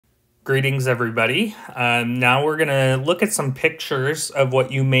Greetings, everybody. Now we're going to look at some pictures of what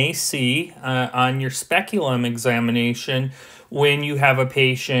you may see on your speculum examination when you have a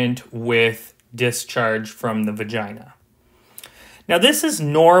patient with discharge from the vagina. Now this is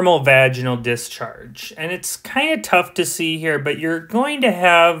normal vaginal discharge, and it's kind of tough to see here, but you're going to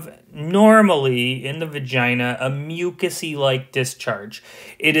have normally in the vagina a mucousy-like discharge.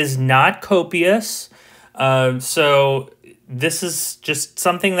 It is not copious, so this is just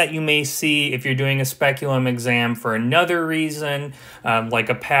something that you may see if you're doing a speculum exam for another reason, like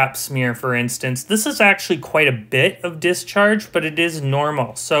a pap smear, for instance. This is actually quite a bit of discharge, but it is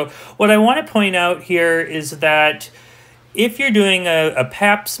normal. So what I want to point out here is that if you're doing a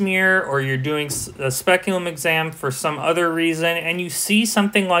pap smear or you're doing a speculum exam for some other reason and you see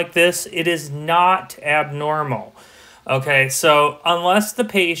something like this, it is not abnormal. Okay, so unless the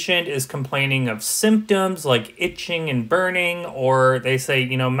patient is complaining of symptoms like itching and burning, or they say,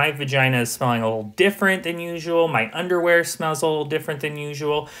 you know, my vagina is smelling a little different than usual, my underwear smells a little different than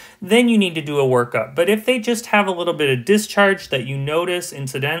usual, then you need to do a workup. But if they just have a little bit of discharge that you notice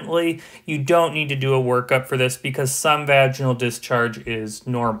incidentally, you don't need to do a workup for this because some vaginal discharge is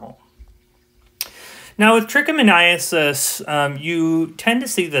normal. Now with trichomoniasis, you tend to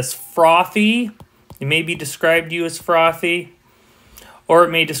see this frothy. It may be described to you as frothy, or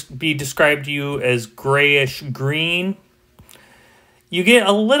it may be described to you as grayish green. You get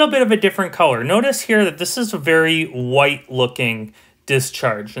a little bit of a different color. Notice here that this is a very white looking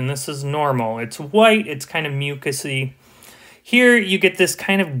discharge, and this is normal. It's white, it's kind of mucousy. Here you get this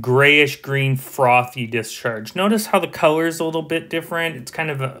kind of grayish green frothy discharge. Notice how the color is a little bit different. It's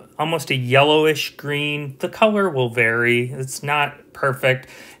kind of almost a yellowish green. The color will vary. It's not perfect.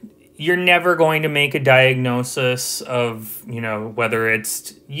 You're never going to make a diagnosis of, you know, whether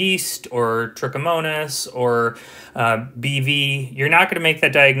it's yeast or trichomonas or BV. You're not going to make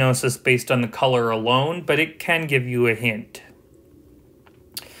that diagnosis based on the color alone, but it can give you a hint.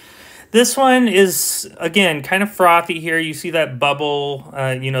 This one is, again, kind of frothy here. You see that bubble,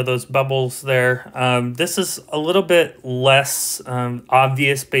 you know, those bubbles there. This is a little bit less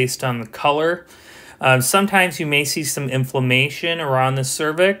obvious based on the color. Sometimes you may see some inflammation around the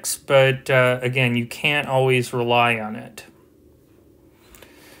cervix, but again, you can't always rely on it.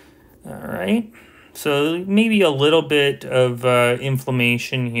 All right, so maybe a little bit of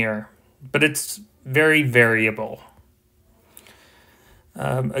inflammation here, but it's very variable.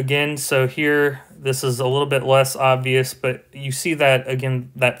 Again, so here, this is a little bit less obvious, but you see that,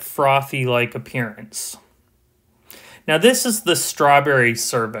 again, that frothy-like appearance. Now, this is the strawberry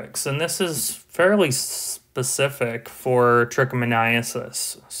cervix, and this is fairly specific for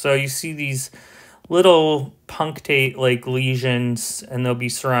trichomoniasis. So you see these little punctate-like lesions, and they'll be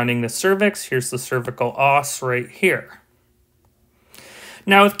surrounding the cervix. Here's the cervical os right here.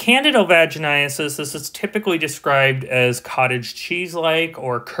 Now, with Candida vaginitis, this is typically described as cottage cheese-like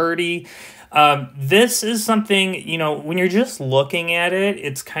or curdy. This is something, you know, when you're just looking at it,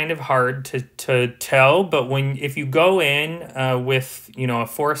 it's kind of hard to tell. But if you go in with, you know, a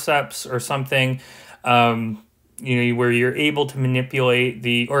forceps or something, you know, where you're able to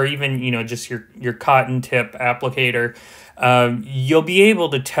manipulate or even, you know, just your cotton tip applicator, you'll be able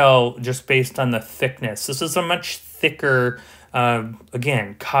to tell just based on the thickness. This is a much thicker,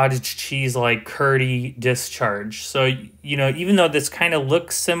 again, cottage cheese-like curdy discharge. So, you know, even though this kind of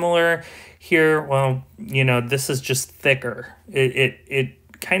looks similar here, well, you know, this is just thicker. It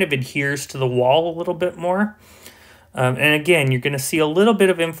kind of adheres to the wall a little bit more. And again, you're going to see a little bit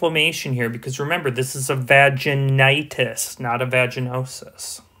of inflammation here because remember, this is a vaginitis, not a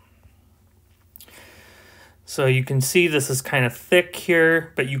vaginosis. So you can see this is kind of thick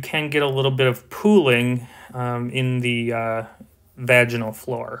here, but you can get a little bit of pooling in the vaginal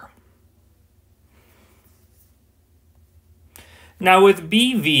floor. Now with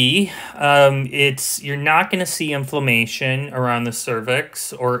BV, you're not going to see inflammation around the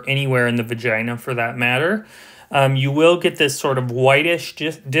cervix or anywhere in the vagina for that matter. You will get this sort of whitish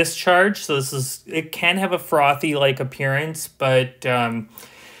discharge. So it can have a frothy-like appearance, but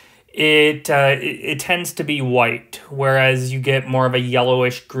it tends to be white, whereas you get more of a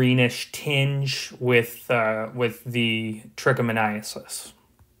yellowish greenish tinge with the trichomoniasis.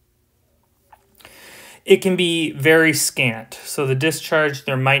 It can be very scant. So the discharge,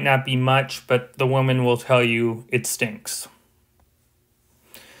 there might not be much, but the woman will tell you it stinks.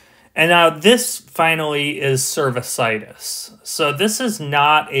 And now this finally is cervicitis. So this is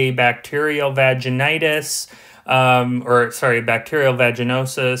not a bacterial vaginitis, bacterial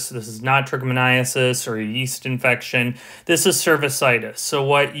vaginosis. This is not trichomoniasis or a yeast infection. This is cervicitis. So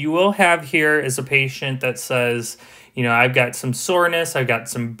what you will have here is a patient that says, you know, I've got some soreness, I've got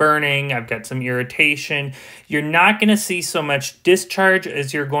some burning, I've got some irritation. You're not going to see so much discharge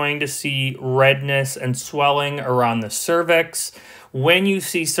as you're going to see redness and swelling around the cervix. When you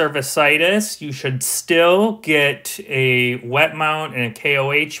see cervicitis, you should still get a wet mount and a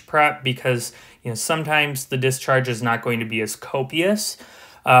KOH prep because, you know, sometimes the discharge is not going to be as copious.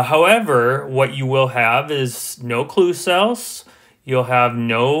 However, what you will have is no clue cells. You'll have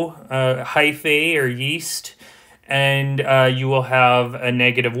no hyphae or yeast, and you will have a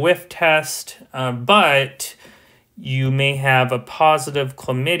negative whiff test, but you may have a positive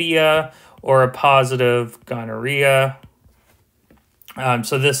chlamydia or a positive gonorrhea.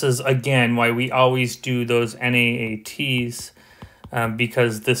 So this is, again, why we always do those NAATs,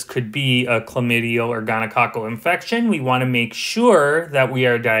 because this could be a chlamydial or gonococcal infection. We want to make sure that we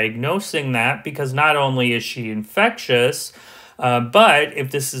are diagnosing that, because not only is she infectious, but if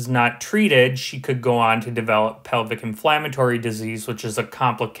this is not treated, she could go on to develop pelvic inflammatory disease, which is a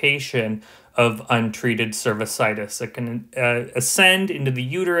complication of untreated cervicitis. It can ascend into the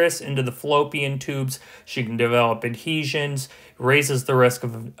uterus, into the fallopian tubes. She can develop adhesions, raises the risk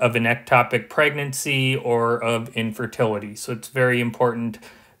of an ectopic pregnancy or of infertility. So it's very important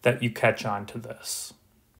that you catch on to this.